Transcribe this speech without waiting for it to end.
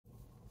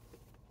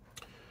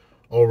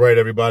All right,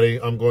 everybody,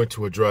 I'm going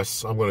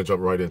to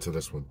jump right into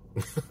this one.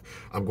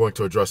 I'm going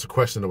to address a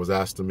question that was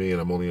asked of me,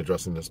 and I'm only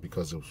addressing this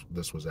because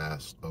this was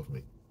asked of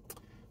me.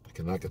 I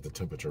cannot get the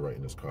temperature right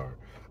in this car.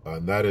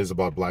 And that is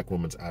about black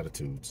women's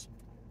attitudes.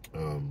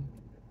 And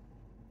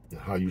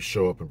how you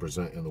show up and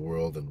present in the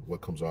world and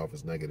what comes off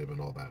as negative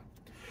and all that.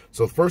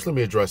 So first, let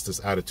me address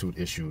this attitude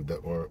issue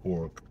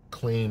or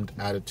claimed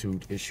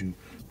attitude issue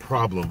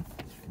problem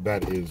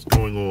that is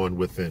going on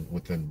within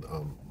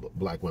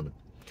black women.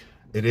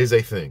 It is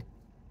a thing.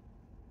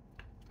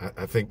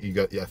 I think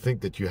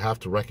that you have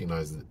to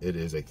recognize that it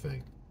is a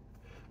thing.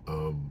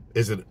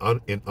 Is it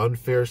an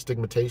unfair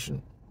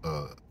stigmatization?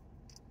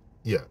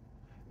 Yeah.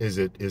 Is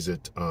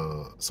it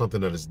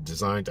something that is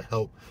designed to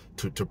help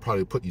to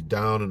probably put you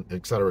down and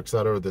et cetera, et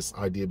cetera? This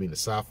idea of being a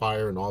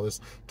sapphire and all this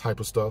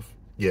type of stuff.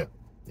 Yeah.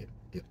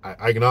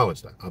 I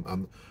acknowledge that.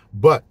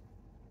 But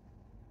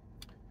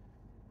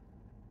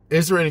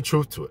is there any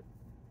truth to it?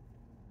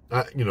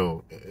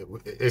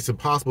 It's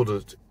impossible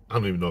to. I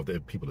don't even know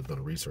if people have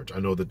done research. I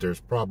know that there's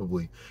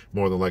probably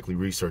more than likely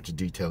research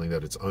detailing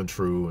that it's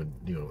untrue and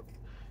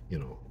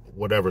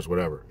whatever's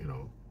whatever.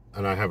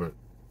 And I haven't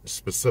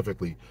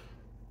specifically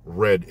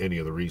read any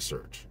of the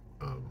research.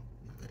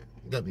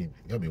 It got me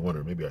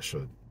wondering. Maybe I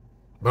should,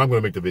 but I'm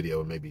going to make the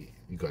video and maybe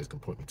you guys can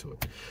point me to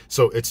it.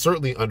 So it's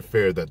certainly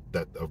unfair that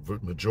a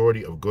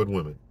majority of good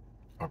women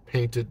are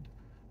painted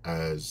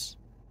as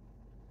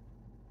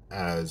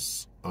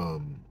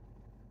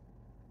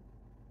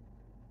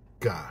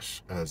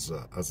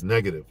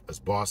negative, as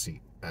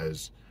bossy,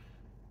 as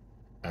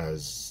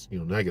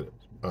negative,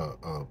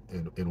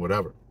 in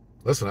whatever.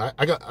 Listen,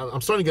 I'm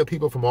starting to get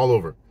people from all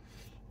over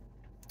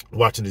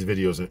watching these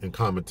videos and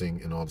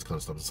commenting and all this kind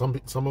of stuff.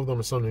 Some of them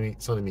are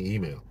sending me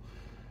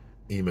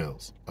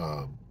emails.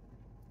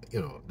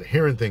 They're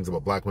hearing things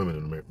about black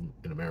women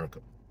in America.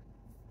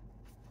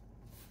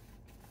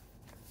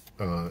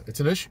 It's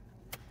an issue.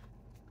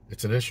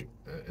 It's an issue,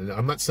 and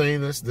I'm not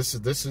saying this. This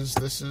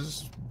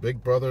is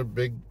big brother,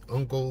 big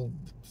uncle,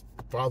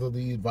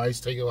 fatherly advice.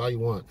 Take it how you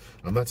want.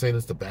 I'm not saying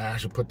this to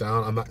bash or put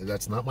down.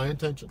 That's not my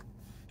intention.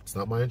 It's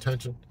not my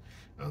intention.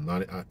 I'm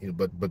not.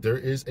 But there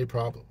is a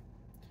problem.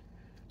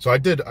 So I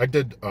did a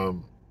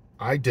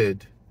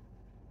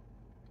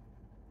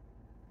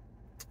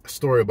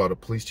story about a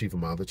police chief on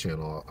my other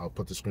channel. I'll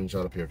put the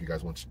screenshot up here if you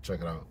guys want to check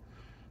it out.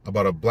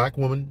 About a black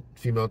woman,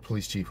 female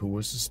police chief who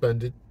was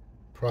suspended.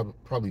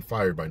 Probably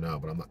fired by now,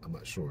 but I'm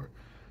not sure.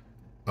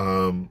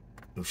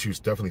 She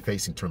was definitely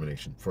facing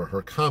termination for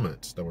her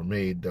comments that were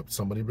made, that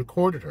somebody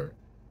recorded her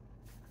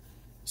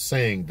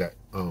saying that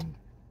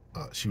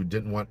she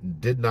did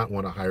not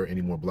want to hire any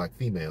more black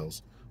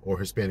females or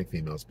Hispanic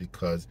females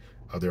because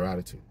of their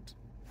attitudes.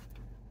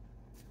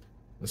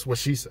 That's what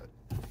she said.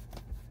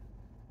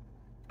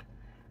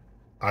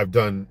 I've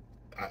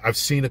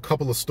seen a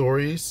couple of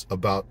stories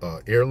about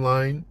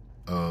airline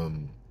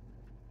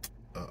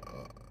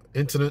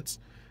incidents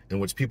in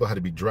which people had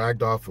to be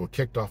dragged off or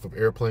kicked off of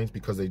airplanes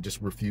because they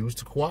just refused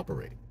to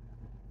cooperate.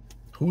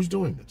 Who's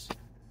doing this?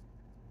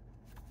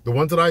 The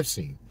ones that I've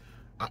seen.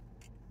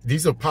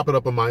 These are popping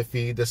up on my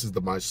feed. This is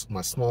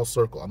my small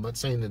circle. I'm not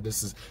saying that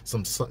this is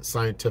some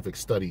scientific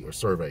study or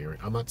survey.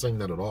 I'm not saying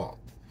that at all.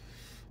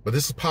 But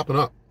this is popping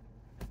up.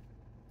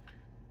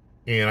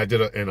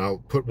 And I'll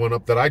put one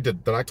up that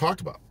I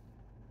talked about.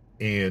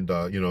 And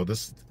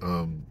this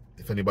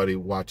if anybody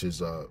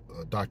watches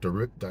Dr.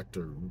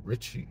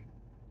 Ritchie,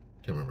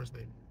 can't remember his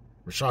name,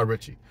 Rashad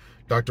Ritchie,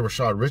 Dr.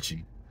 Rashad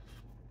Ritchie,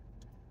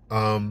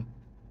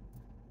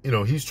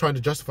 he's trying to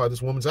justify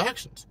this woman's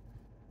actions.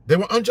 They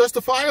were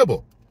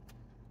unjustifiable.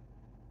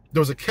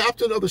 There was a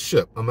captain of the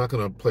ship. I'm not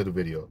going to play the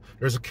video.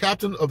 There's a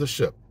captain of the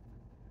ship.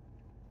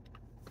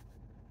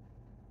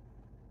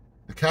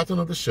 The captain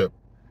of the ship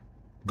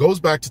goes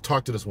back to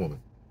talk to this woman.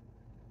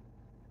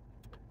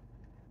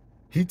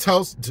 He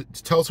tells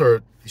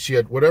her she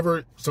had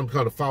some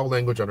kind of foul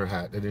language on her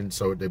hat, and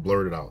so they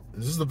blurred it out.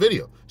 This is the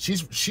video.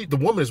 The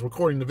woman is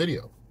recording the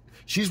video.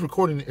 She's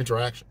recording the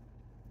interaction.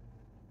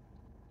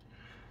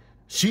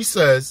 She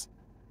says,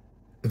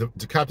 the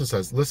captain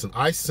says, "Listen,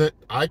 I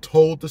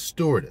told the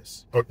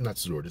stewardess, or not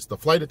stewardess, the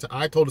flight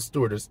attendant. I told the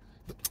stewardess,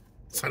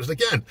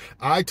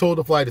 I told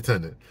the flight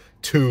attendant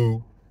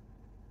to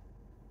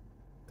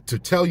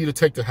tell you to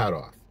take the hat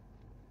off."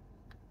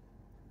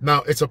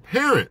 Now it's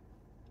apparent.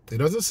 It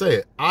doesn't say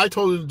it. I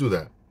told her to do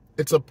that.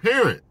 It's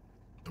apparent,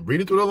 I'm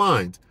reading through the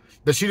lines,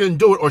 that she didn't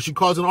do it or she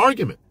caused an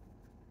argument.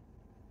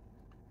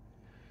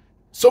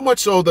 So much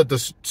so that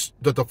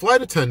the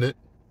flight attendant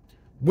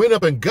went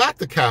up and got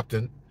the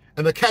captain,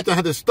 and the captain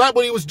had to stop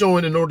what he was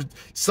doing had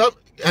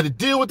to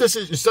deal with this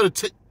instead of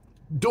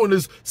doing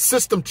his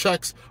system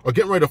checks or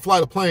getting ready to fly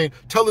the plane.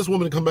 Tell this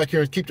woman to come back here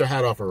and keep her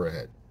hat off of her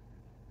head.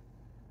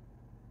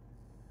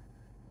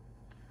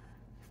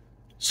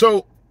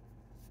 So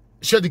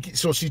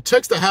she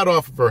takes the hat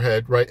off of her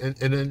head, right, and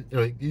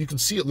then you can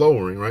see it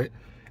lowering, right,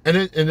 and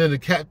then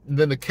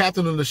the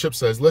captain of the ship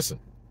says, "Listen,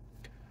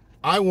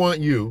 I want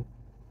you.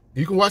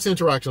 You can watch the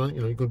interaction.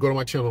 You can go to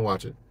my channel and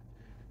watch it.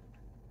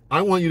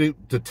 I want you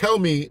to tell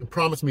me and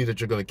promise me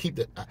that you're going to keep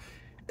that."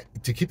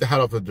 to keep the hat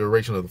off the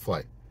duration of the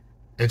flight.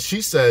 And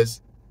she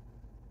says,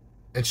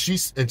 and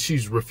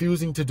she's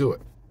refusing to do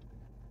it.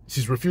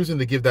 She's refusing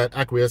to give that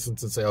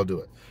acquiescence and say, I'll do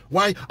it.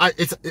 Why?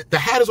 The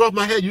hat is off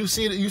my head. You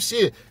see it. You see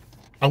it.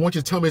 I want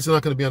you to tell me it's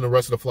not going to be on the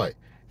rest of the flight.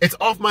 It's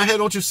off my head.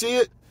 Don't you see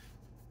it?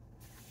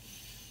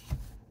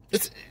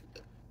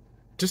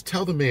 Just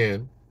tell the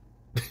man,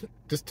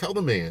 just tell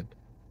the man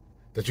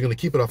that you're going to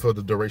keep it off for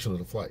the duration of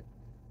the flight.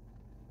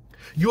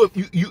 You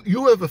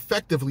have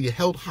effectively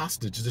held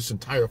hostage this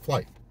entire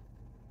flight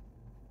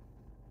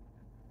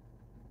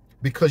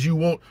because you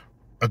won't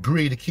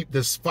agree to keep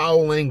this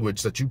foul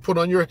language that you put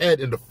on your head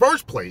in the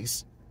first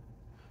place,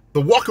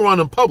 the walk around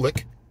in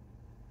public,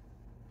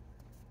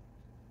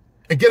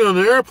 and get on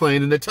an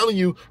airplane, and they're telling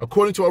you,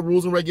 according to our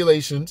rules and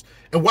regulations,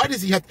 and why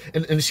does he have,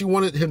 and she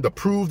wanted him to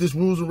prove this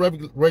rules and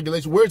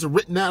regulations. Where is it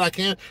written that I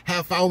can't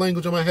have foul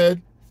language on my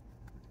head?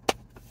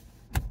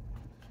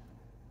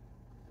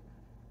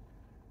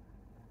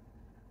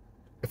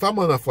 If I'm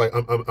on that flight,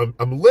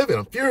 I'm livid,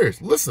 I'm furious.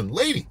 Listen,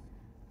 lady,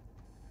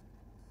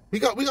 we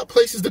got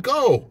places to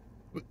go.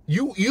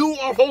 You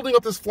are holding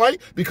up this flight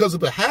because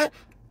of the hat?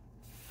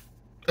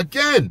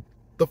 Again,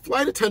 the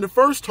flight attendant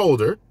first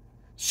told her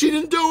she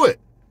didn't do it.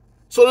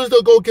 So then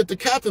they'll go get the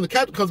captain. The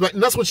captain comes back,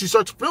 and that's when she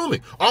starts filming.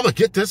 Oh, I'm gonna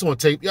get this on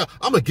tape. Yeah,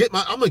 I'm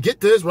gonna get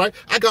this right.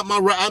 I got my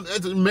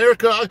right.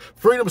 America,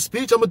 freedom of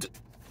speech.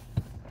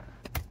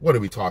 What are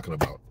we talking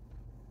about?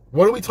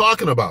 What are we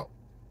talking about?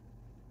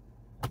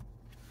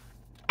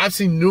 I've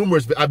seen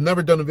numerous. I've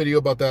never done a video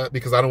about that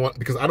because I don't want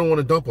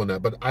to dump on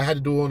that. But I had to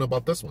do one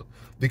about this one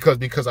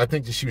because I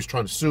think that she was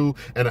trying to sue,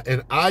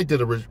 and I did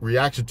a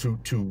reaction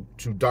to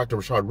Dr.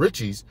 Rashad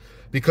Ritchie's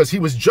because he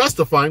was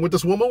justifying what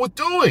this woman was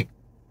doing.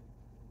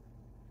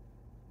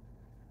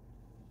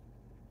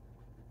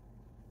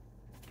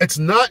 It's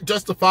not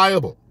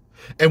justifiable.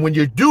 And when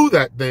you do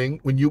that thing,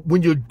 when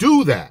you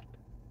do that,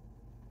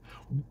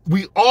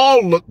 we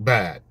all look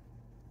bad.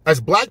 As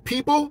black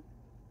people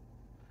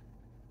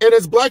and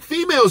as black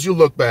females, you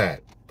look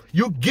bad.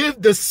 You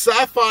give the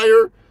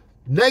sapphire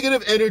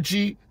negative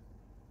energy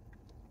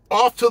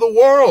off to the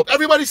world.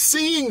 Everybody's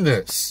seeing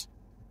this.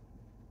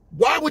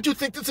 Why would you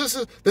think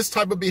that this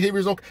type of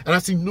behavior is okay? And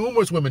I've seen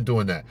numerous women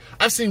doing that.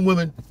 I've seen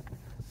women.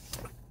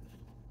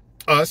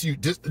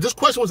 This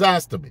question was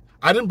asked to me.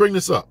 I didn't bring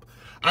this up.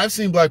 I've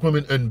seen black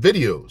women in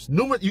videos.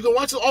 You can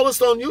watch all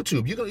this on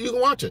YouTube. You can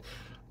watch it.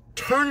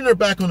 Turning her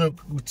back on a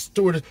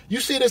stewardess. You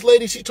see this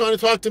lady? She's trying to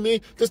talk to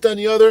me. This, that, and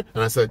the other.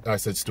 And I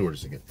said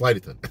stewardess again. Flight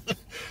attendant.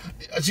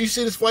 You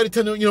see this flight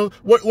attendant? You know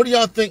what do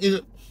y'all think?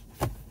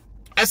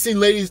 I've seen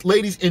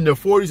ladies in their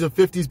 40s and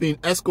 50s being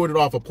escorted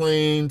off of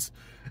planes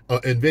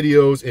in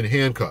videos in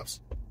handcuffs.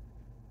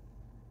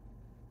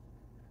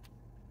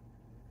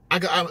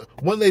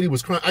 One lady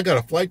was crying. I got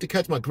a flight to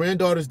catch. My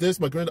granddaughter's this.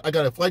 I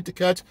got a flight to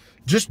catch.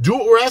 Just do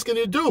what we're asking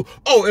you to do.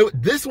 Oh,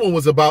 this one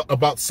was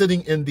about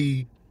sitting in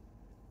the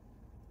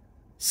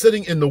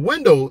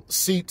window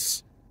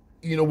seats,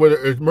 you know, where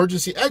the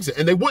emergency exit,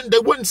 and they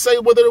wouldn't say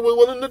whether they were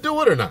willing to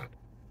do it or not.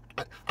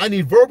 I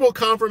need verbal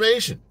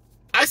confirmation.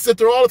 I sit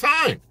there all the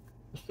time.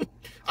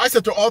 I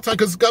sit there all the time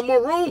because it's got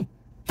more room.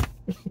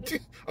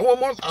 I want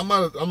more. I'm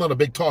not a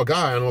big tall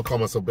guy. I don't call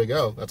myself Big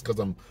L. That's because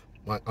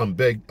I'm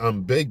big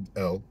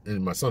L,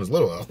 and my son is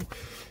little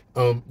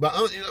L.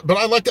 But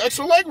I like the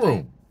extra leg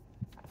room.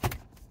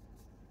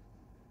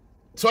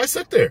 So I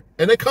sit there,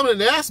 and they come in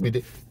and ask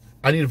me,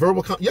 I need a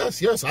verbal yes.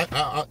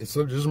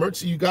 So there's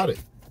emergency, you got it.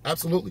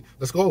 Absolutely.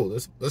 Let's go.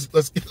 Let's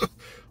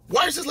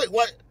why is this like,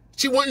 what?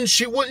 She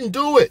wouldn't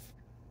do it.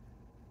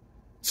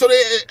 So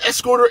they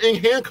escort her in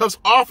handcuffs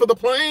off of the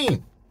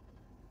plane.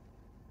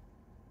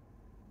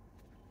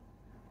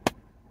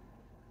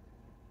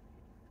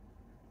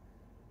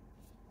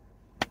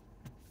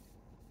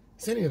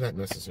 Is any of that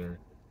necessary?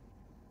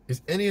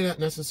 Is any of that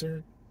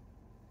necessary?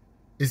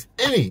 Is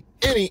any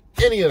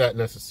of that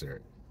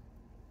necessary?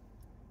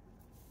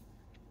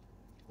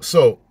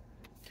 So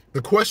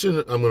the question,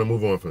 I'm going to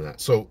move on from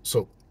that. So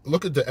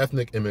look at the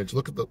ethnic image.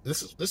 Look at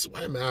this is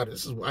why it matters.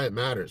 This is why it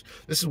matters.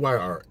 This is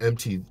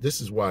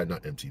why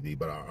not MTV,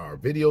 but our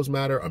videos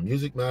matter. Our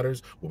music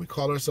matters. When we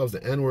call ourselves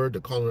the N-word,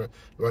 they're calling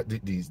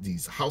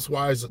these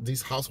housewives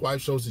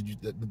shows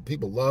that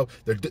people love.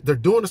 They're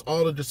doing us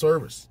all a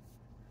disservice.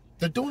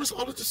 They're doing us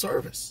all a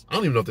disservice. I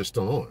don't even know if they're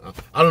still on.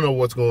 I don't know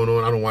what's going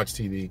on. I don't watch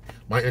TV.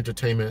 My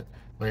entertainment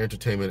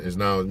is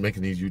now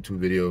making these YouTube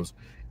videos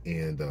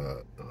and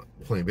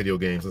playing video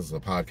games, listening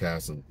to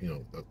podcasts, and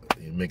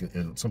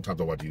and sometimes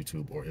I watch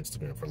YouTube or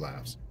Instagram for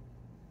laughs.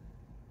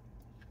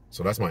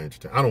 So that's my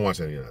entertainment. I don't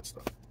watch any of that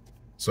stuff.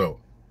 So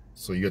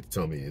you have to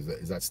tell me,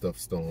 is that stuff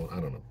still on?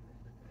 I don't know.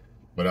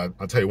 But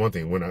I'll tell you one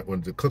thing.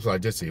 When the clips I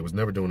did see, it was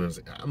never doing this.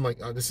 I'm like,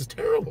 oh, this is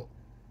terrible.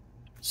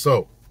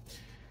 So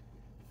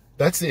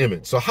that's the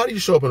image. So how do you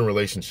show up in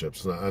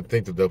relationships? And I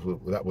think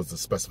that was the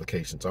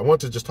specification. So I want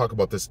to just talk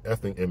about this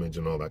ethnic image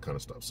and all that kind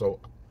of stuff. So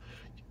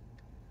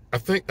I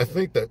think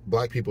that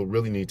black people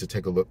really need to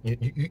take a look.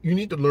 You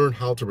need to learn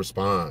how to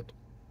respond.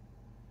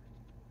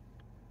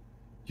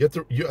 You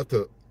have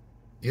to.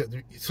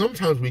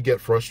 Sometimes we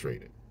get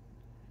frustrated.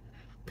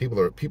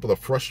 People are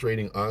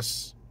frustrating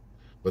us,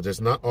 but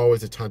there's not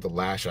always the time to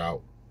lash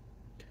out.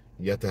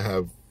 You have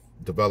to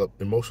develop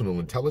emotional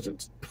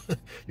intelligence. You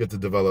have to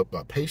develop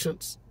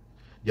patience.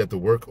 You have to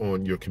work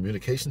on your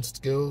communication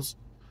skills.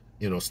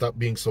 Stop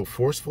being so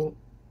forceful.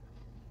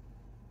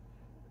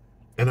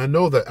 And I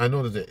know that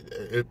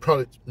it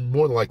probably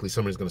more than likely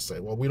somebody's going to say,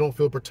 well, we don't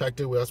feel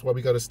protected. Well, that's why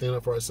we got to stand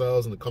up for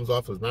ourselves. And it comes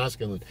off as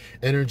masculine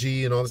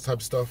energy and all this type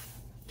of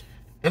stuff.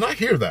 And I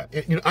hear that.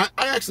 I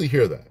actually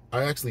hear that.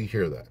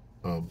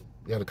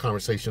 We had a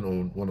conversation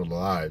on one of the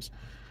lives.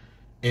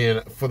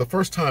 And for the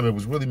first time, it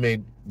was really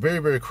made very,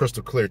 very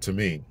crystal clear to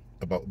me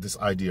about this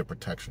idea of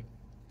protection.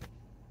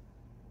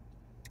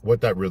 What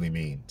that really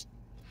means.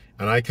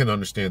 And I can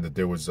understand that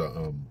there was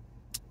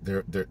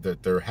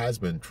there has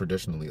been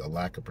traditionally a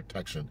lack of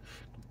protection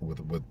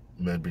with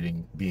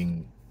men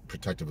being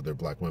protective of their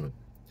black women,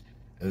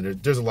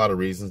 and there's a lot of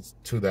reasons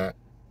to that.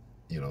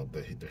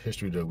 The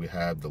history that we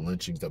have, the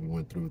lynchings that we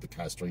went through, the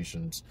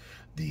castrations,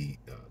 the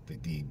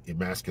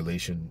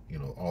emasculation,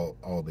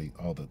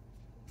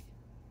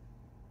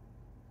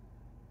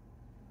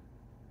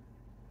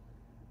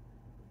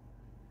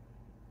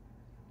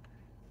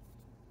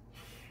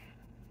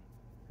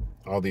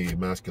 all the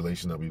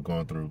emasculation that we've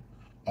gone through,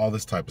 all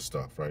this type of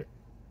stuff, right?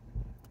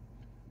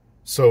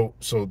 So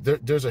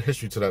there's a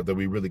history to that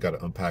we really got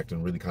to unpack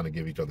and really kind of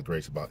give each other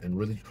grace about and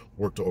really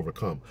work to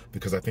overcome.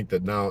 Because I think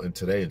that now and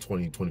today in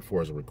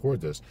 2024, as I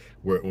record this,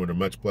 we're in a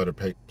much better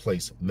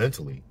place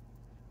mentally,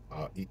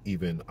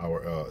 even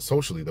our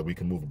socially, that we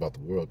can move about the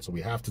world. So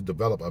we have to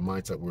develop a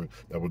mindset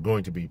that we're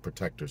going to be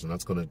protectors, and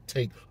that's going to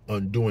take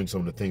undoing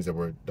some of the things that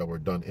were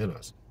done in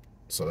us.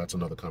 So that's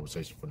another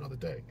conversation for another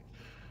day.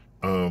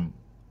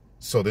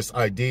 So this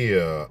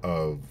idea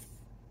of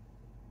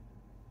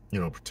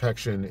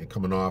protection and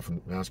coming off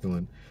and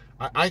masculine,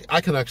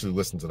 I can actually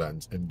listen to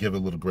that and give a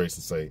little grace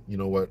and say, you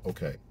know what,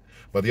 okay.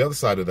 But the other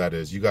side of that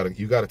is you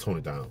gotta tone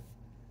it down.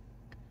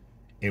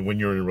 And when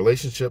you're in a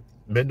relationship,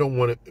 men don't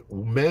want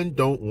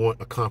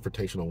a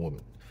confrontational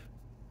woman.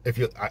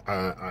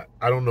 I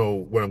don't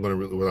know whether I'm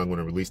going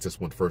to release this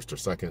one first or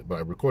second, but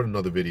I recorded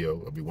another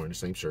video. I'll be wearing the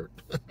same shirt.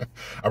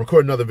 I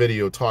recorded another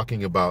video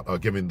talking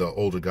about giving the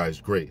older guys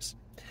grace.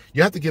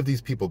 You have to give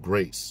these people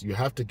grace. You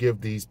have to give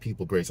these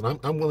people grace. And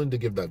I'm willing to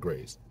give that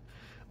grace.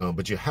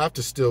 But you have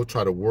to still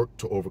try to work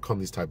to overcome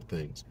these type of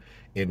things.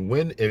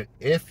 And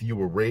if you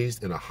were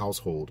raised in a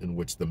household in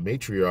which the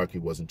matriarchy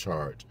was in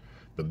charge,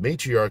 the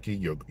matriarchy,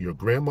 your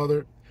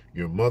grandmother,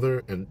 your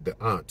mother, and the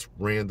aunts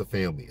ran the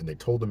family, and they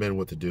told the men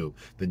what to do,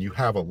 then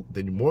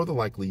more than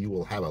likely you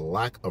will have a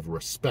lack of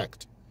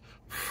respect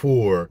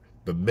for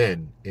the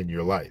men in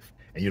your life.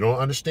 And you don't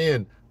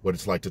understand what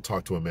it's like to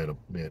talk to a man of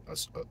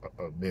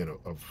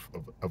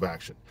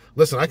action.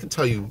 Listen, I can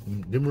tell you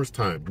numerous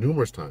times,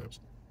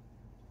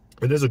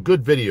 and there's a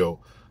good video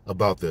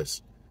about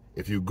this.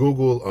 If you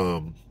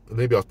Google,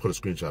 maybe I'll put a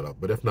screenshot up,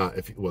 but if not,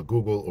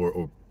 Google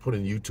or put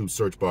in YouTube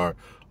search bar,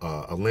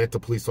 Atlanta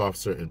police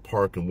officer in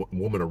park and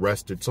woman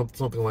arrested,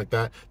 something like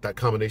that, that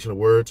combination of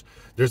words.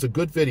 There's a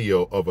good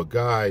video of a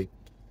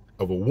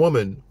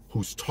woman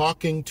who's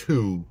talking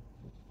to,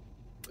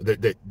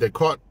 they're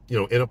caught,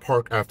 in a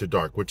park after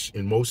dark, which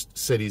in most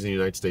cities in the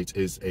United States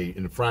is an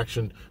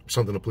infraction,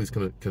 something the police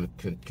can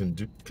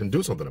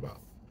do something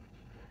about.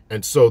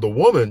 And so the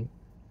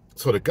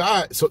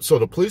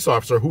police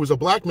officer, who is a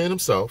black man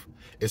himself,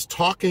 is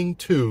talking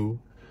to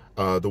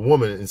the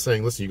woman and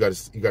saying, "Listen, you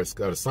guys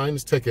got to sign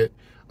this ticket.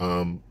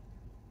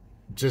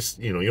 Just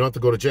you don't have to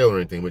go to jail or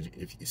anything, but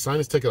if you sign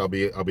this ticket, I'll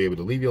be able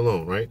to leave you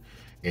alone, right?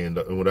 And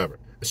whatever."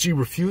 She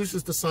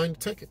refuses to sign the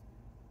ticket.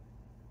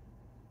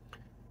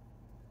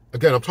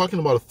 Again, I'm talking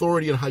about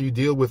authority and how you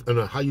deal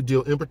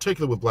in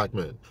particular with black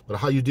men, but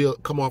how you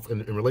come off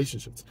in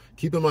relationships.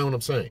 Keep in mind what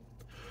I'm saying.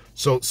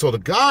 So the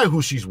guy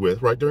who she's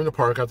with, right, they're in the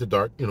park after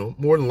dark,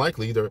 more than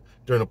likely they're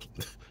in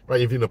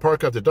right, if you're in the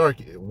park after dark,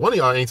 one of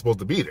y'all ain't supposed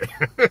to be there.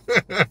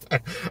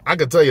 I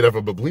can tell you that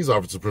from a police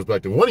officer's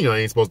perspective, one of y'all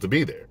ain't supposed to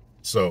be there.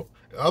 So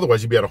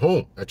otherwise you'd be at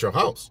home at your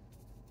house.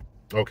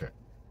 Okay.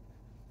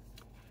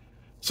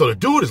 So the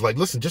dude is like,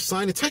 listen, just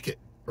sign the ticket.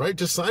 Right?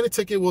 Just sign a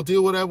ticket. We'll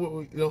deal with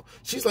that.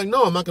 She's like,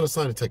 no, I'm not going to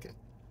sign a ticket.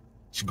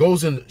 She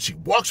goes in, she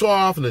walks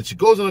off, and then she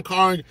goes in the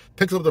car and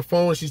picks up the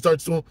phone, and she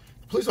starts doing.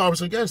 The police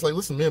officer again is like,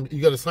 listen, man,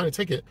 you got to sign a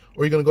ticket,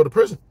 or you're going to go to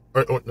prison,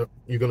 or no,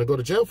 you're going to go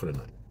to jail for the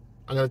night.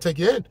 I got to take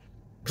you in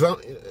because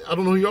I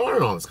don't know who you are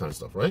and all this kind of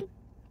stuff, right?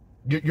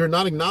 You're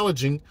not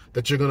acknowledging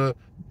that you're going to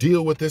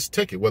deal with this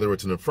ticket, whether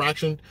it's an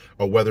infraction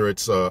or whether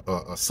it's a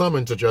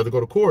summons that you have to go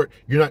to court.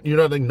 You're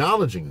not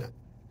acknowledging that.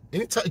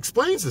 And it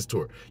explains this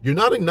to her. You're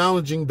not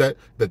acknowledging that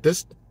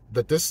this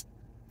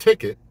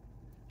ticket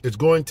is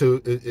going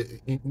to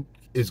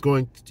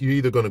you're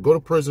either going to go to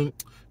prison,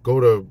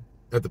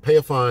 have to pay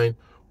a fine,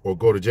 or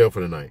go to jail for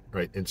the night,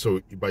 right? And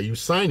so by you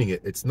signing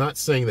it, it's not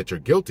saying that you're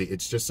guilty.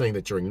 It's just saying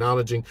that you're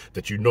acknowledging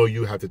that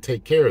you have to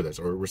take care of this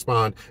or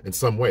respond in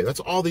some way. That's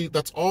all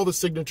the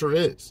signature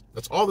is.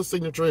 That's all the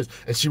signature is.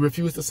 And she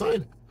refused to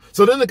sign it.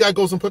 So then the guy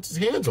goes and puts his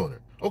hands on her.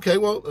 Okay,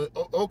 well,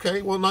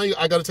 now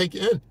I got to take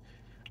you in.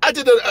 I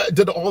did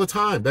it all the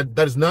time. That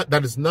is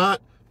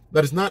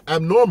not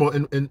abnormal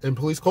in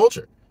police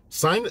culture.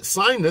 Sign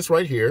this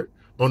right here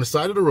on the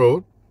side of the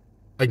road.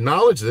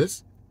 Acknowledge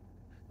this,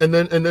 and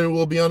then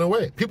we'll be on our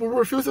way. People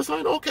refuse to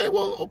sign. Okay,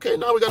 well, okay,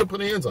 now we got to put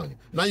hands on you.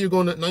 Now you're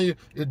going to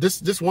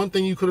this one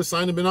thing you could have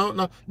signed and been out.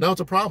 Now it's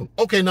a problem.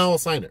 Okay, now I'll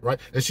sign it, right?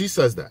 And she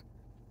says that.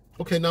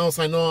 Okay, now I'll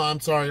sign. No, I'm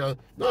sorry.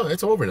 No,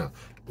 it's over now.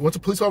 Once a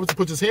police officer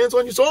puts his hands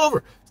on you, it's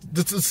over.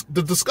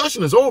 The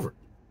discussion is over.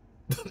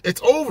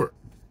 It's over.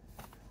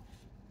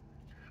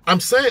 I'm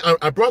saying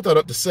I brought that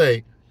up to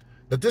say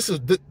that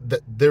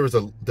that there is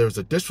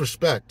a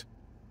disrespect.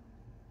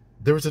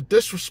 There is a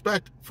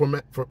disrespect for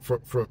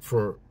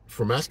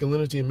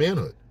masculinity and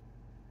manhood.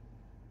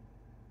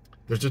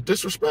 There's a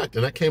disrespect,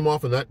 and that came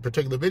off in that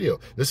particular video.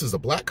 This is a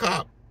black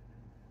cop,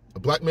 a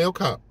black male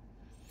cop.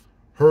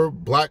 Her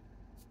black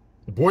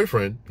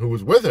boyfriend, who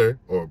was with her,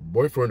 or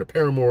boyfriend, or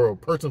paramour, or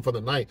person for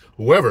the night,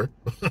 whoever,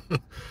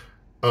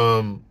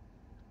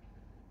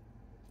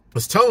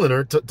 was telling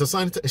her to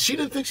sign it. She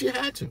didn't think she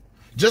had to.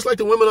 Just like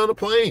the women on the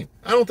plane.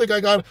 I don't think I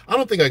got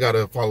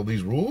to follow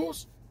these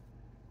rules.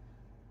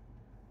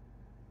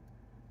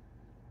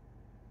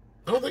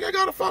 I don't think I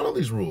got to follow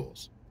these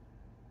rules.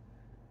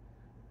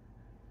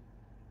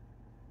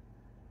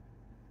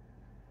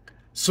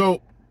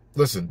 So,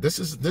 listen, this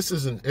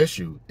is an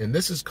issue, and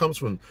comes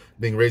from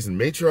being raised in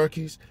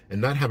matriarchies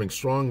and not having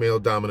strong male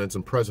dominance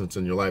and presence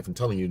in your life and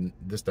telling you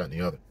this, that, and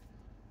the other.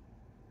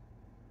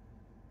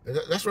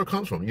 That's where it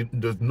comes from.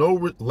 There's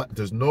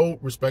no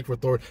respect for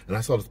authority, and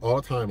I saw this all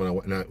the time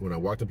when I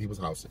walked in people's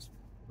houses.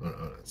 I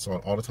saw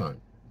it all the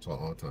time.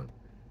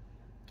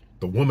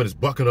 The woman is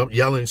bucking up,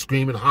 yelling,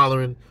 screaming,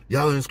 hollering,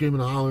 yelling,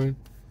 screaming, and hollering.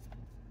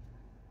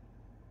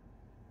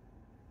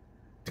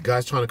 The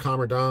guy's trying to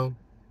calm her down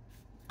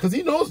because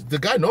the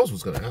guy knows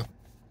what's going to happen,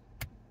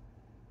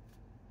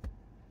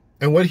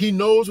 and what he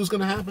knows was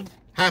going to happen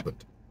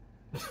happened.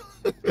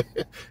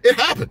 It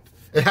happened.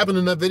 It happened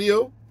in that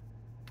video.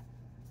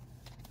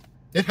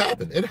 It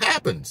happened. It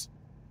happens.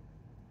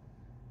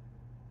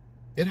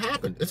 It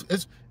happened.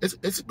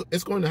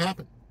 It's going to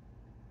happen.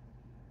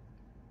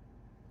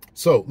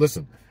 So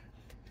listen,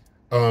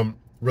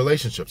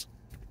 relationships.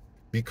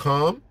 Be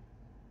calm,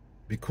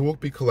 be cool,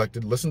 be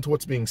collected. Listen to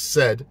what's being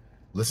said.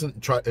 Listen,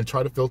 try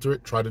to filter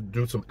it. Try to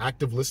do some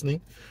active listening.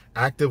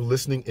 Active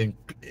listening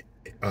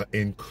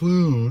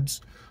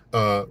includes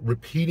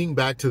repeating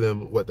back to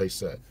them what they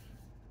said.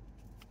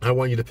 I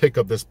want you to pick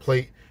up this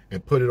plate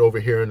and put it over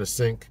here in the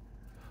sink.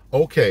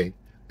 Okay,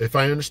 if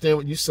I understand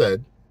what you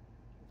said,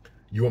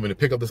 you want me to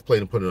pick up this plate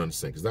and put it on the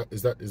sink. Is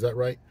that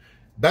right?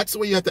 That's the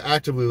way you have to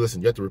actively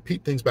listen. You have to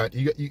repeat things back.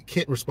 You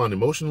can't respond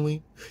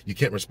emotionally. You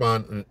can't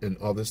respond in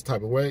all this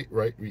type of way,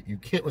 right? You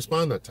can't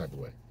respond that type of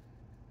way.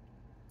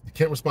 You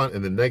can't respond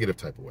in the negative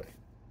type of way.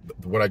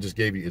 What I just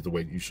gave you is the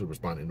way you should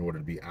respond in order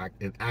to be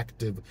an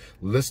active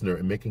listener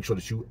and making sure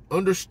that you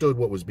understood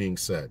what was being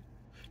said.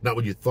 Not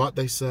what you thought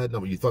they said,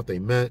 not what you thought they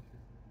meant.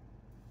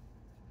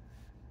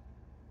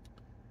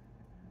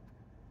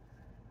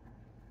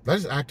 That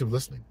is active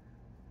listening.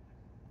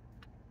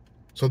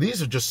 So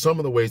these are just some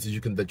of the ways that you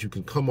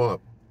can come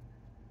up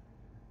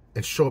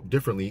and show up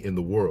differently in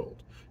the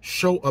world.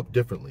 Show up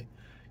differently.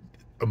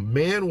 A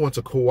man wants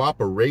a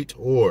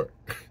cooperator.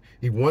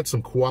 He wants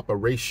some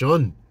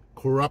cooperation.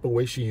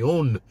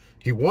 Cooperation.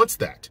 He wants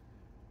that.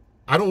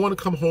 I don't want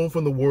to come home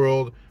from the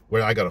world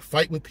where I got to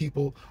fight with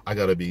people. I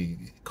got to be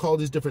called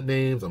these different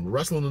names. I'm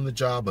wrestling on the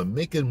job. I'm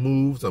making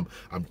moves. I'm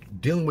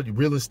dealing with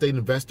real estate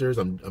investors.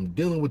 I'm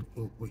dealing with,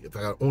 if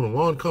I got to own a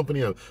lawn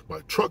company, my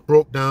truck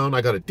broke down.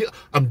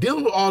 I'm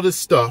dealing with all this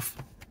stuff.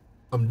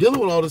 I'm dealing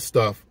with all this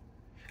stuff.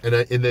 And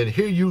then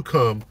here you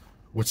come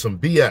with some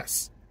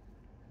BS.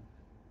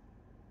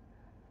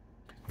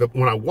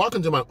 When I walk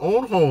into my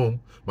own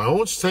home, my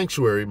own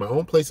sanctuary, my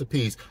own place of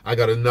peace, I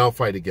got to now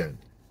fight again.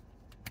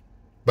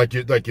 Like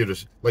you're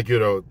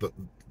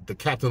the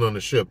captain on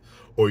the ship,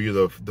 or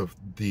you're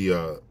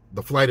the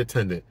flight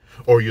attendant,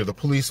 or you're the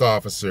police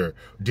officer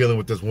dealing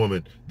with this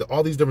woman.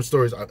 All these different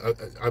stories.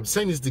 I'm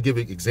saying this to give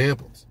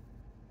examples.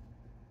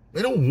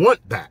 They don't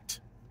want that.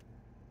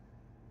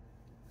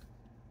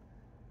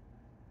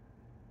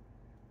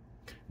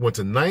 Want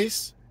a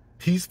nice,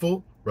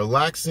 peaceful,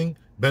 relaxing,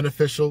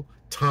 beneficial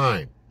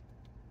time.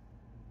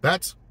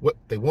 That's what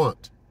they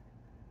want.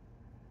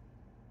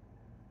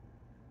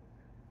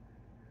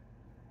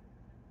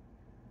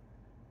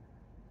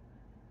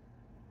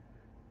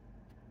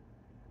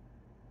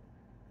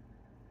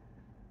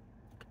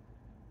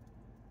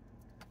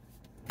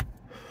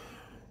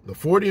 The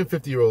 40 and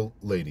 50-year-old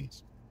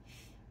ladies,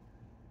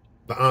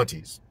 the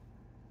aunties,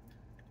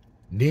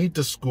 need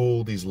to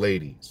school these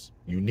ladies.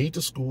 You need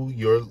to school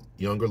your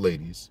younger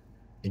ladies,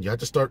 and you have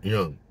to start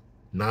young,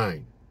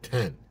 9,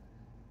 10,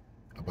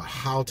 about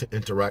how to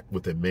interact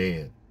with a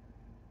man.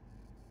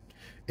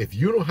 If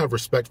you don't have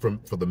respect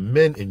for the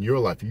men in your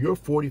life, if you're a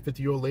 40,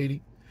 50-year-old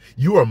lady,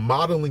 you are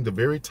modeling the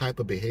very type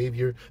of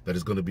behavior that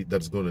is going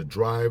to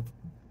drive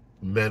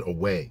men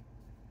away.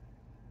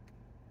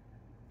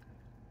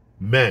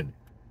 Men.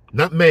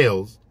 Not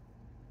males,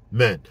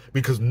 men,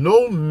 because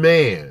no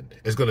man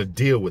is going to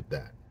deal with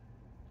that.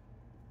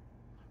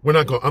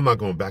 I'm not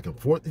going back and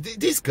forth.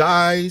 These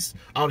guys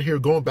out here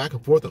going back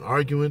and forth and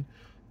arguing.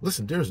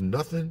 Listen, there's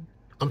nothing,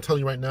 I'm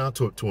telling you right now,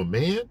 to a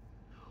man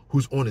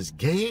who's on his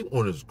game,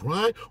 on his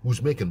grind,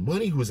 who's making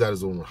money, who's at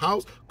his own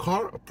house,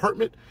 car,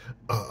 apartment,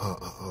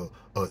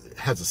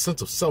 has a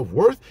sense of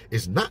self-worth,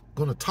 is not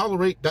going to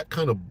tolerate that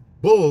kind of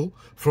bull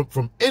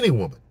from any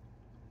woman.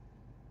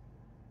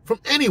 From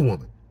any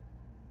woman.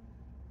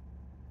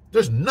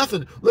 There's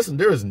nothing, listen,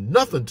 there is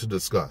nothing to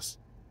discuss.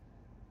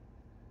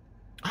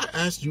 I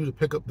asked you to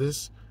pick up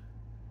this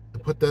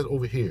and put that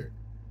over here.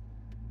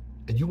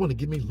 And you want to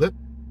give me lip?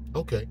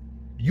 Okay.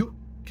 You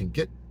can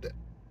get that.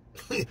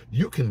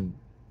 You can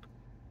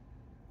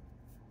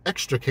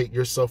extricate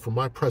yourself from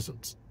my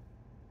presence.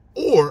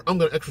 Or I'm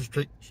going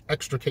to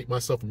extricate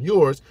myself from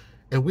yours,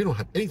 and we don't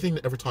have anything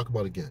to ever talk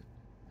about again.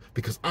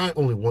 Because I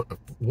only want a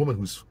woman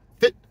who's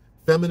fit,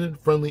 feminine,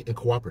 friendly, and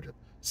cooperative.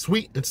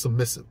 Sweet and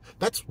submissive.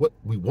 That's what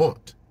we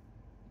want.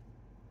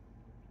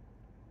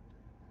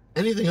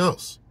 Anything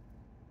else?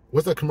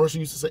 What's that commercial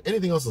used to say?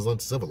 Anything else is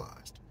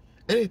uncivilized.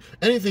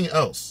 Anything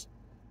else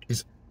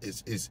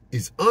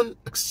is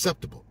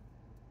unacceptable.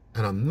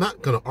 And I'm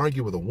not going to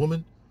argue with a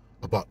woman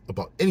about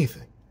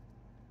anything.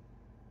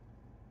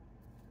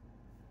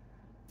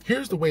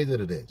 Here's the way that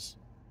it is.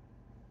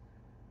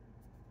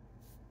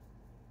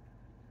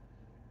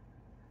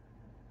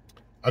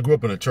 I grew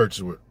up in a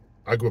church where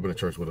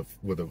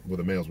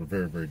the males were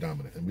very, very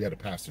dominant, and we had a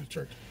pastor at the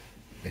church,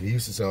 and he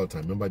used to say all the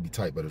time, "Men might be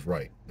tight, but it's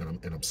right." And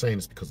I'm saying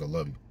this because I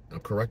love you. I'm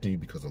correcting you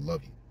because I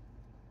love you.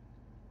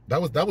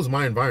 That was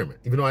my environment.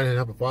 Even though I didn't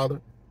have a father,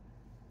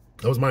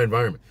 that was my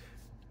environment.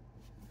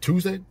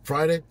 Tuesday,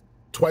 Friday,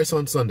 twice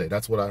on Sunday.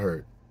 That's what I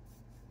heard.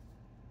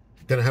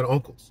 Then I had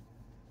uncles.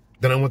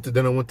 Then I went to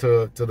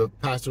the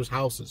pastor's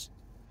houses,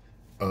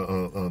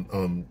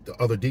 the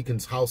other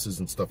deacons' houses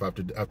and stuff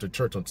after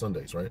church on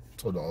Sundays. Right? I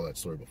told you all that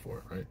story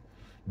before. Right?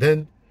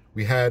 Then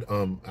we had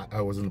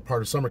I was in a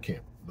part of summer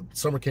camp. The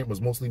summer camp was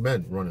mostly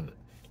men running it.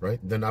 Right?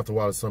 Then after a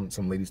while, some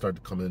ladies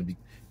started to come in and be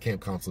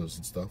camp counselors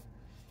and stuff.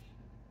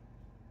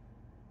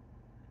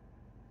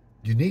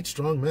 You need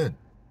strong men.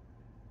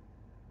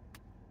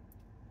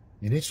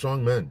 You need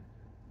strong men.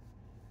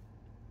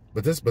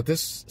 But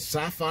this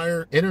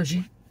sapphire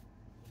energy,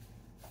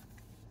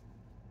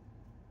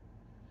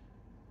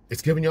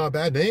 it's giving y'all a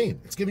bad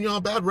name. It's giving y'all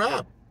a bad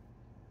rap.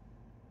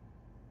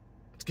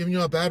 It's giving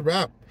y'all a bad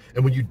rap.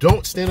 And when you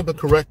don't stand up and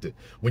correct it,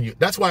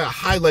 that's why I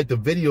highlight the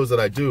videos that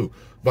I do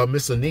about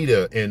Miss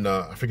Anita and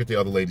I forget the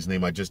other lady's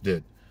name I just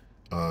did,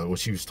 when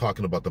she was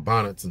talking about the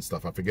bonnets and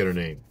stuff. I forget her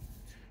name.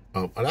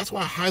 That's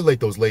why I highlight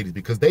those ladies,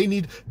 because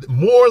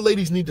more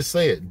ladies need to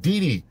say it. Dee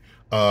Dee,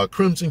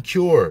 Crimson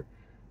Cure,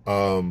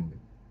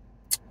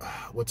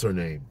 what's her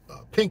name?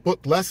 Pink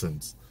Book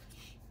Lessons.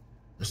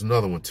 There's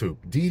another one too.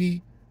 Dee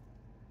Dee,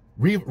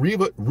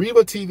 Reva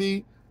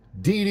TV,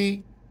 Dee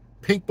Dee,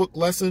 Pink Book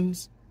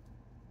Lessons,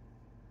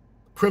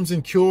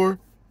 Crimson Cure.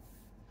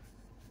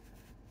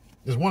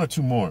 There's one or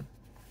two more.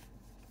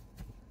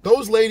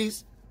 Those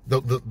ladies,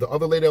 the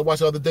other lady I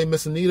watched the other day,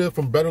 Miss Anita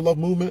from Better Love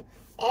Movement,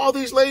 all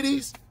these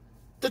ladies,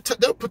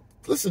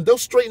 they'll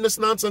straighten this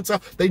nonsense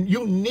out.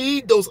 You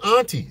need those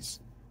aunties.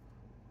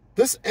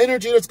 This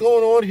energy that's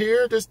going on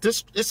here,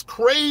 it's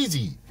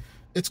crazy.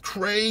 It's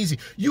crazy.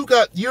 You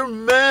got your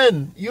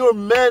men,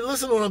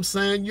 listen to what I'm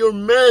saying. Your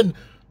men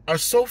are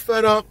so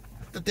fed up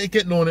that they're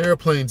getting on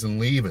airplanes and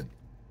leaving.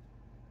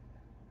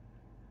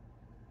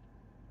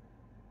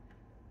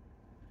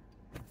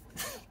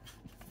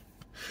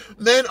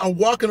 Men are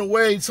walking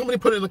away. Somebody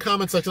put it in the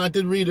comment section. I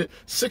did read it.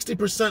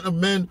 60% of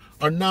men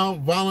are now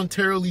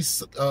voluntarily,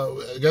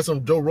 I guess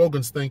on Joe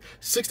Rogan's thing,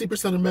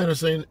 60% of men are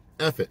saying,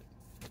 F it.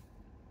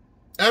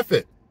 F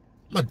it.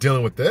 I'm not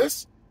dealing with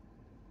this.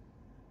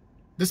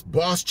 This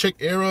boss chick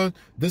era,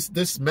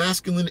 this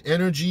masculine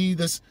energy,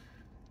 I'm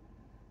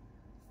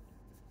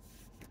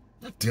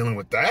not dealing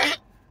with that.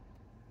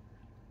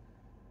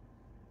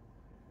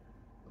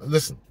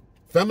 Listen,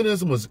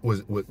 feminism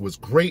was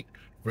great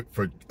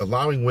for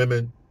allowing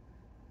women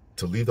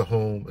to leave the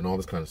home and all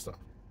this kind of stuff.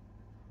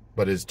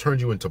 But it's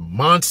turned you into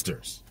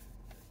monsters.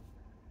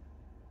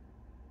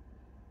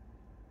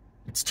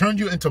 It's turned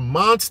you into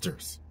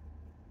monsters.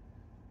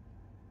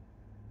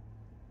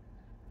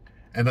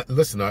 And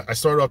listen, I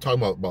started off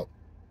talking about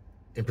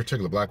in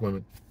particular, black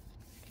women.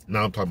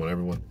 Now I'm talking about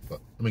everyone, but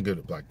let me go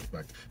to black,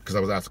 because I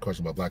was asked a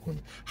question about black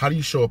women. How do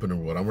you show up in the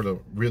world? I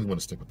really want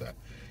to stick with that.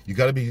 You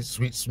got to be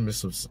sweet,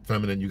 submissive,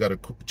 feminine. You got to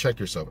check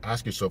yourself.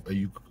 Ask yourself, are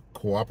you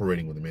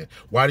cooperating with a man?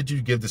 Why did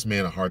you give this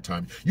man a hard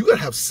time? You got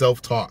to have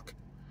self-talk.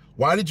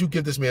 Why did you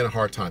give this man a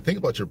hard time? Think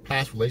about your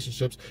past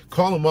relationships.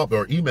 Call him up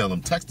or email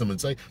him, text him and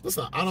say,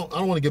 listen, I don't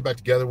want to get back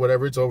together,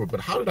 whatever, it's over.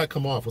 But how did I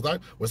come off?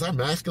 Was I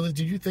masculine?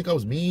 Did you think I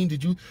was mean?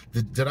 Did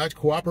I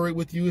cooperate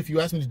with you? If you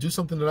asked me to do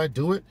something, did I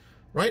do it?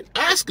 Right?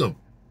 Ask him.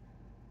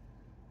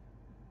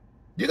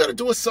 You got to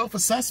do a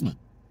self-assessment.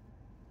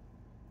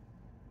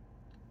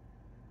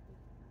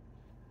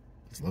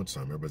 It's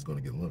lunchtime. Everybody's going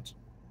to get lunch.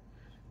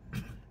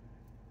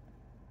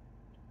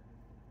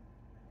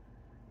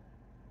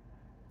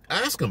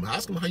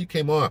 them how you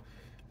came off.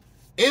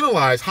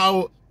 Analyze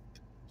how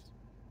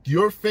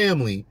your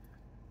family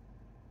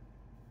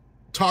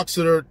talks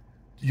to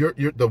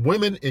the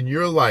women in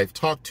your life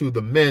talk to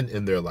the men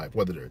in their life,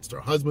 whether it's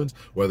their husbands,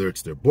 whether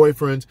it's their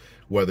boyfriends,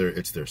 whether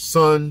it's their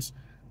sons.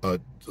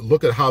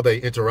 Look at how they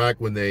interact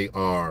when they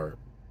are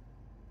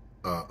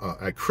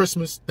at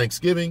Christmas,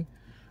 Thanksgiving,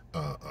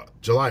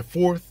 July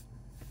 4th,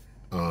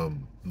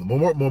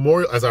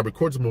 Memorial. As I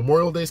record, the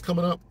Memorial Day is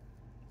coming up,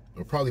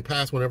 or probably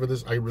past whenever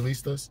I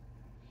release this.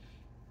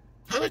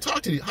 How do they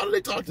talk to these? How do they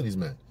talk to these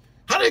men?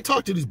 How do they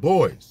talk to these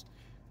boys?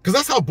 Because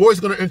that's how boys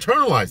are going to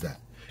internalize that.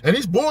 And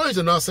these boys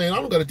are not saying, I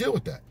don't got to deal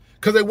with that.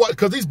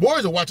 Because these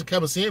boys are watching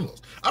Kevin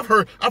Samuels. I've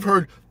heard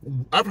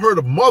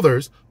of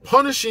mothers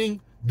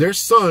punishing their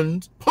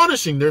sons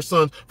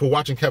for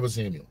watching Kevin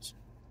Samuels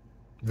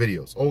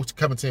videos, old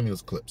Kevin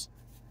Samuels clips.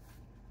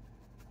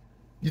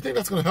 You think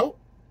that's going to help?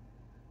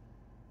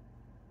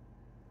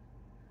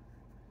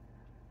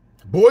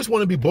 Boys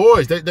want to be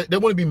boys. They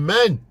want to be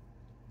men.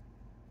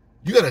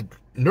 You got to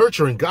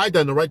nurture and guide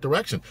them in the right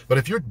direction. But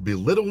if you're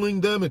belittling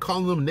them and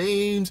calling them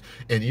names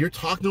and you're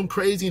talking to them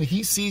crazy, and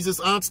he sees his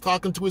aunts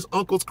talking to his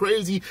uncles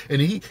crazy,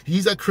 and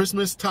he's at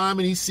Christmas time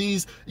and he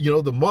sees,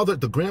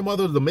 the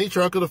grandmother, the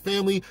matriarch of the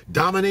family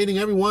dominating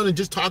everyone and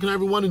just talking to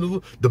everyone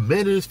and the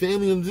men in his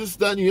family and this,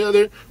 that, and the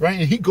other, right?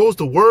 And he goes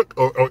to work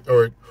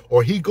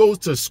or he goes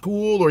to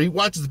school, or he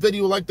watches a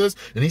video like this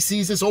and he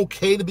sees it's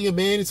okay to be a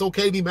man, it's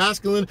okay to be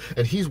masculine,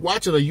 and he's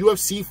watching a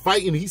UFC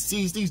fight and he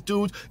sees these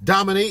dudes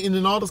dominating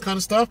and all this kind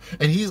of stuff,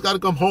 and he's got to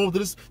come home to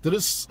be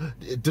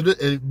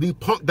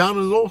punked down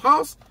in his own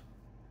house.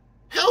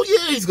 Hell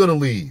yeah, he's gonna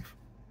leave.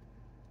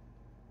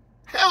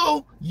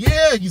 Hell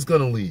yeah, he's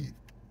gonna leave.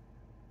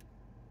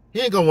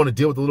 He ain't gonna want to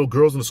deal with the little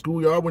girls in the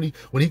schoolyard when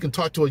he can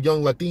talk to a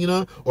young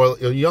Latina or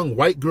a young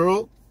white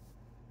girl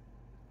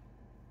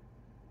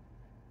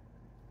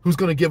who's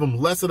going to give him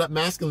less of that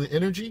masculine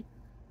energy.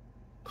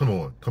 Come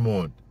on, come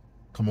on,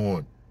 come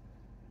on,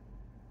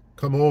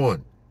 come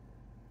on.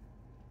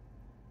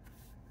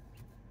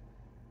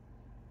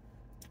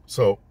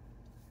 So,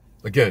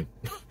 again,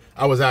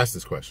 I was asked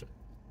this question.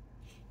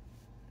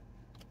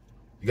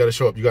 You got to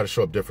show up. You got to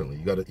show up differently.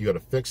 You got to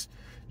fix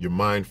your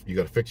mind. You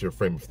got to fix your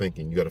frame of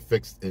thinking. You got to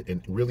fix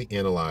and really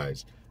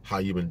analyze how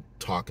you've been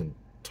talking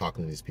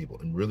to these people,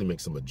 and really make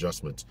some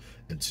adjustments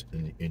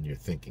in your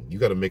thinking. You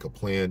got to make a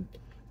plan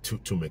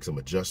to make some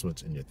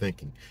adjustments in your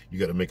thinking. You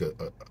got to make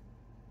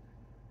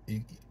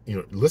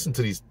listen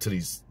to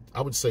these.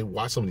 I would say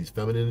watch some of these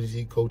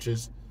femininity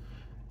coaches.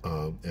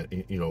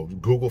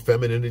 Google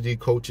femininity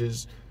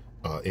coaches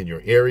in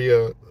your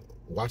area.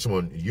 Watch them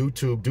on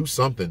YouTube. Do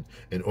something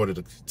in order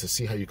to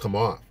see how you come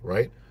off,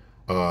 right?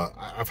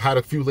 I've had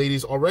a few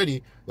ladies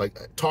already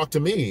talk to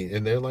me,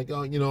 and they're like,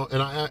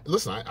 and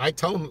I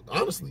tell them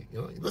honestly,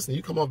 listen,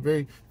 you come off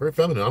very, very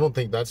feminine. I don't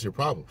think that's your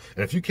problem.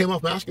 And if you came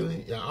off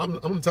masculine, yeah, I'm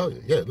gonna tell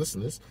you, yeah,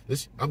 listen, this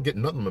I'm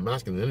getting nothing but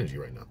masculine energy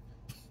right now.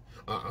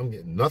 I'm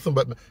getting nothing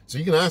but. So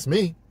you can ask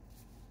me.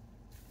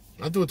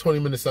 I do a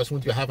 20-minute session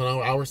with you, a half an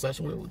hour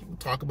session. We'll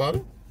talk about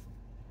it.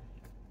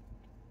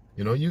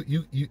 I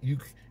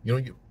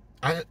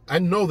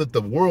know that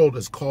the world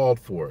is called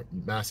for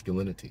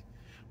masculinity,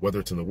 whether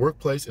it's in the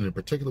workplace and in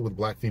particular with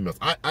black females.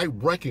 I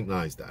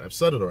recognize that. I've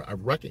said it already. I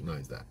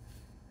recognize that.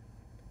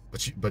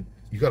 But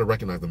you got to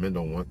recognize the men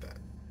don't want that.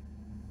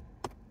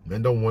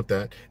 Men don't want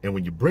that. And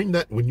when you bring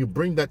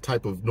that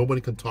type of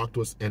nobody can talk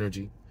to us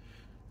energy,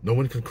 no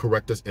one can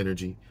correct us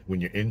energy,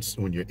 when you're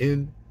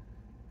in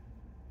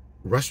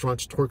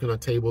restaurants twerking on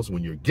tables,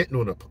 when you're getting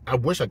on I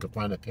wish I could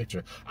find that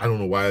picture. I don't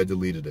know why I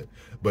deleted it,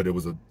 but it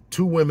was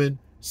two women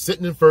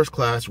sitting in first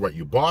class, right?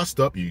 You bossed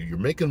up, you're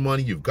making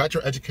money, you've got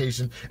your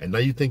education, and now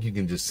you think you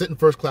can just sit in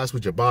first class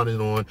with your bonnet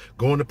on,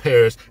 going to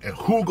Paris, and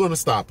who gonna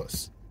stop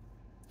us?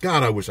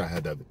 God, I wish I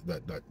had that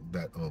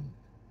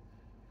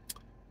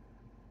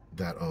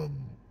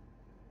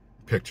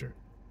picture.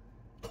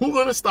 Who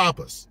gonna stop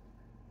us?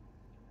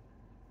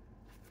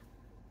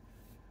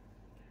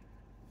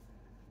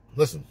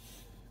 Listen.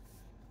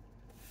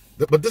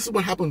 But this is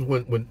what happens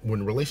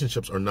when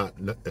relationships are not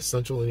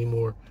essential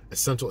anymore.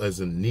 Essential as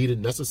in needed,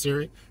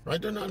 necessary,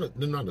 right? They're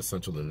not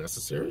essential and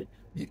necessary.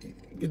 You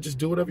can just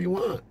do whatever you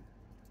want.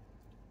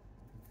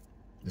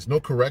 There's no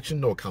correction,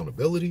 no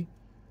accountability.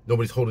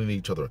 Nobody's holding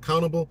each other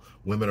accountable.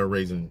 Women are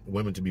raising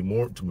women to be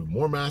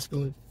more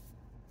masculine.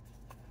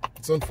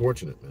 It's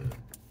unfortunate, man.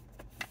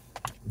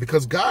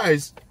 Because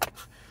guys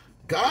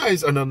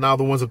are now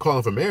the ones that are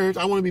calling for marriage.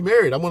 I want to be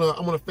married. I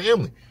want a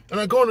family. And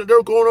they're going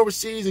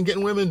overseas and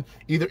getting women,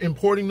 either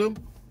importing them,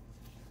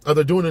 or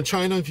they're doing it in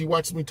China. If you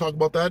watch me talk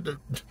about that,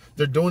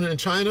 they're doing it in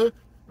China,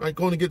 right?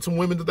 Going to get some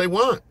women that they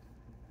want.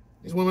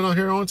 These women out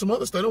here on some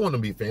other stuff. They don't want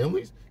to be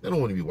families. They don't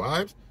want to be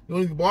wives. They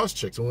want to be boss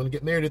chicks. They want to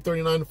get married at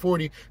 39 to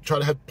 40, try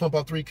to pump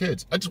out 3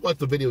 kids. I just watched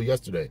the video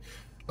yesterday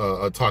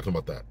talking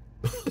about that.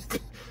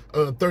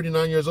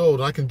 39 years old,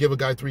 and I can give a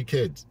guy 3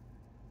 kids.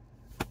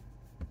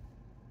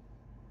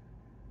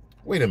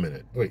 Wait a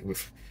minute. Wait.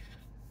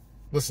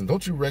 Listen,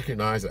 don't you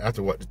recognize that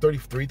after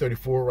 33,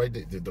 34, right?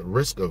 The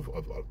risk of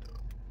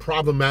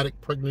problematic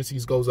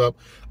pregnancies goes up,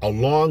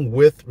 along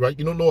with, right,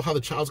 you don't know how the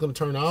child's going to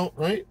turn out,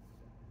 right?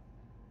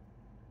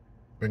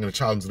 Bringing a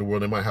child into the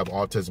world, they might have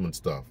autism and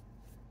stuff.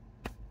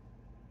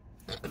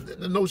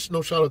 No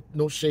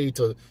shade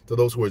to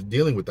those who are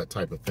dealing with that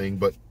type of thing,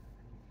 but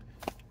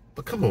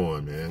come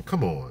on, man,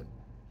 come on,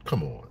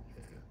 man.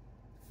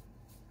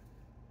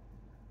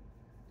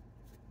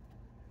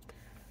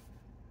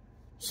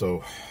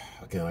 So,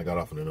 again, I got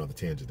off on another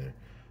tangent there.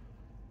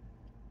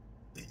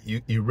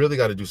 You really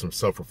got to do some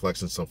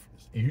self-reflection.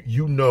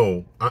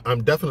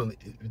 I'm definitely,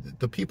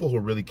 the people who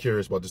are really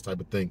curious about this type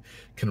of thing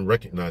can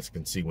recognize,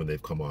 can see when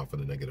they've come off in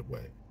a negative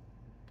way.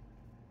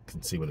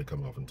 Can see when they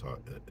come off and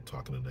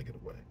talk in a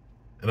negative way.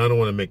 And I don't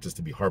want to make this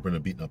to be harping or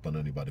beating up on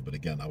anybody, but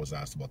again, I was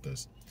asked about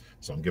this,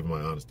 so I'm giving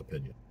my honest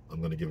opinion. I'm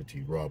going to give it to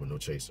you raw with no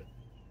chaser.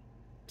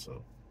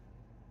 So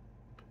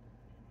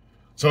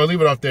I'll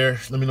leave it out there.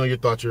 Let me know your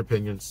thoughts, your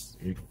opinions.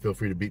 You can feel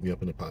free to beat me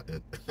up in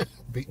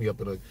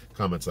the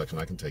comment section.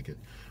 I can take it.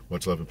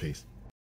 Much love and peace.